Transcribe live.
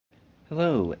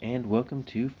Hello and welcome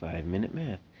to 5-Minute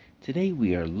Math. Today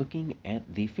we are looking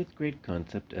at the 5th grade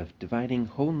concept of dividing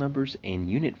whole numbers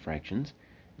and unit fractions.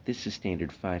 This is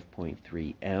standard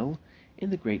 5.3L in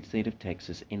the great state of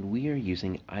Texas, and we are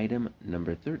using item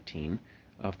number 13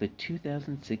 of the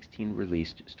 2016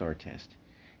 released STAAR test.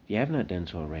 If you have not done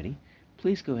so already,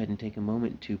 please go ahead and take a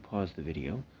moment to pause the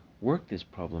video, work this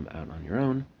problem out on your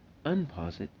own,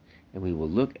 unpause it, and we will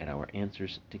look at our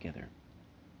answers together.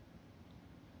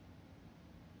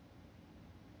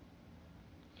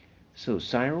 So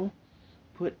Cyril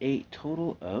put a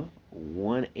total of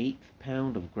 1/8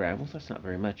 pound of gravel, that's not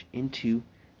very much, into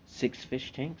 6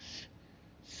 fish tanks.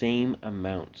 Same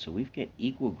amount. So we've got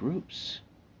equal groups.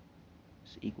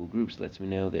 So equal groups lets me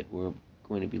know that we're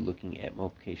going to be looking at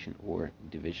multiplication or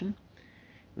division.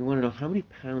 We want to know how many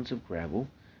pounds of gravel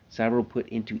Cyril put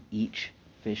into each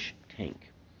fish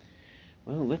tank.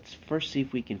 Well, let's first see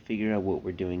if we can figure out what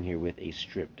we're doing here with a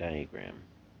strip diagram.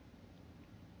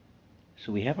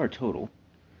 So we have our total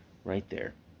right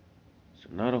there. So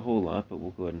not a whole lot, but we'll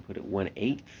go ahead and put it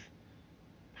 1/8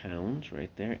 pounds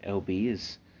right there. LB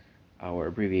is our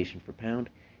abbreviation for pound.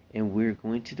 And we're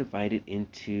going to divide it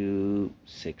into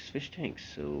 6 fish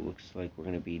tanks. So it looks like we're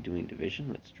going to be doing division.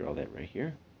 Let's draw that right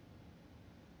here.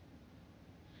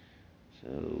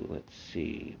 So let's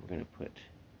see. We're going to put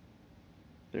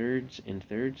thirds and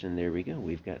thirds, and there we go.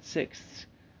 We've got sixths.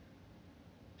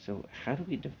 So how do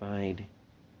we divide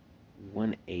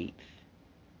 1/8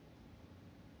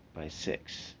 by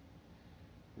 6?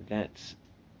 That's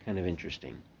kind of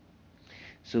interesting.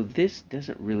 So this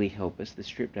doesn't really help us, the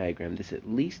strip diagram. This at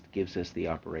least gives us the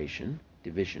operation,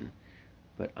 division.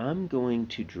 But I'm going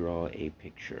to draw a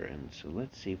picture, and so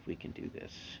let's see if we can do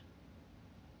this.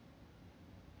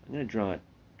 I'm going to draw it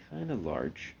kind of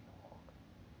large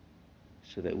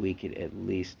so that we could at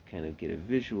least kind of get a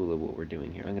visual of what we're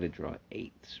doing here. I'm going to draw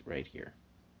eighths right here.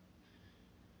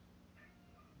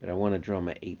 But I want to draw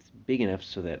my eighths big enough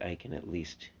so that I can at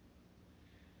least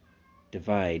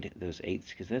divide those eighths,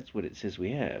 because that's what it says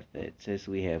we have. It says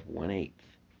we have 1/8.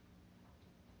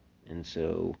 And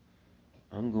so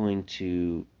I'm going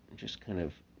to just kind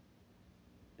of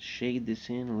shade this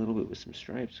in a little bit with some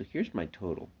stripes. So here's my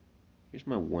total. Here's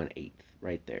my 1/8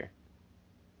 right there.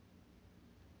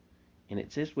 And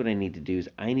it says what I need to do is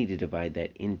I need to divide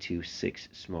that into 6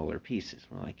 smaller pieces.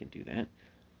 Well, I can do that.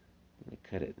 I'm going to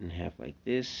cut it in half like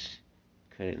this,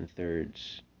 cut it in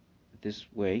thirds this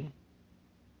way.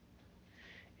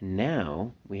 And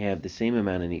now we have the same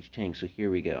amount in each tank, so here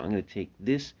we go. I'm going to take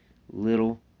this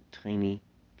little tiny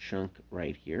chunk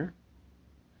right here,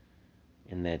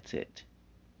 and that's it.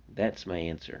 That's my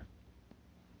answer.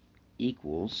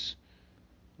 Equals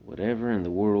whatever in the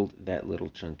world that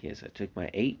little chunk is. I took my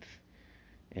eighth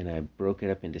and I broke it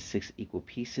up into 6 equal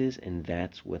pieces, and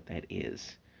that's what that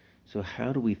is. So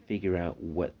how do we figure out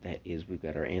what that is? We've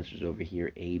got our answers over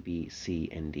here, A, B, C,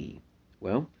 and D.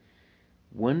 Well,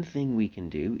 one thing we can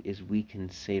do is we can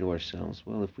say to ourselves,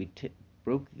 well, if we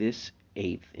broke this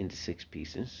eighth into 6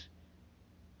 pieces,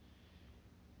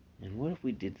 and what if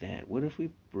we did that? What if we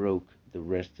broke the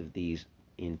rest of these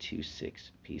into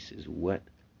 6 pieces? What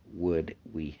would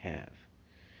we have?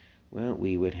 Well,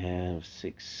 we would have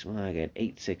 6, well, I got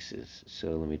 8 sixes,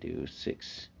 so let me do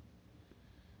 6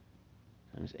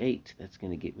 times 8, that's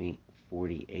going to get me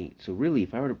 48. So really,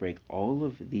 if I were to break all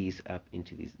of these up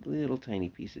into these little tiny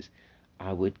pieces,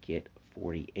 I would get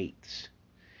 48ths.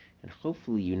 And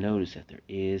hopefully you notice that there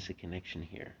is a connection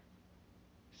here,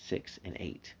 6 and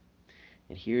 8.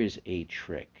 And here's a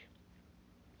trick.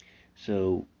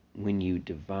 So when you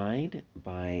divide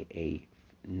by a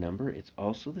number, it's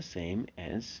also the same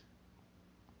as,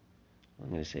 I'm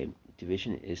going to say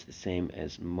division is the same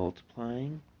as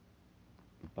multiplying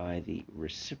by the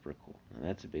reciprocal. Now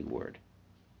that's a big word.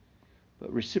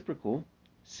 But reciprocal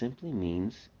simply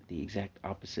means the exact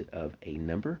opposite of a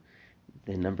number,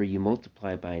 the number you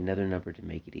multiply by another number to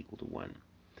make it equal to 1.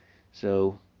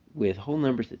 So with whole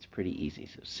numbers, it's pretty easy.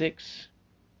 So 6,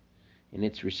 and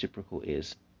its reciprocal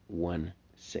is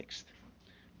 1/6.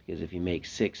 Because if you make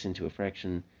 6 into a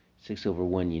fraction, 6 over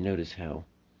 1, you notice how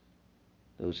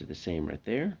those are the same right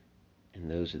there, and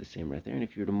those are the same right there. And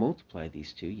if you were to multiply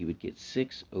these two, you would get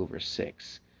 6 over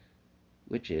 6,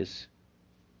 which is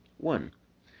 1.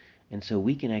 And so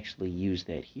we can actually use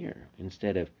that here.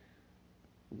 Instead of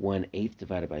 1/8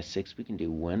 divided by 6, we can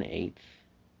do 1/8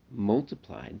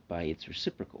 multiplied by its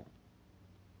reciprocal,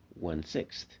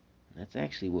 1/6. And that's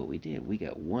actually what we did. We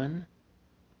got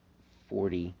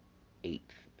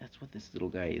 1/48. That's what this little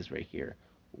guy is right here.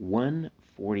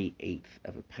 1/48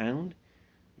 of a pound.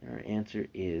 And our answer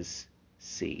is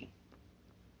C.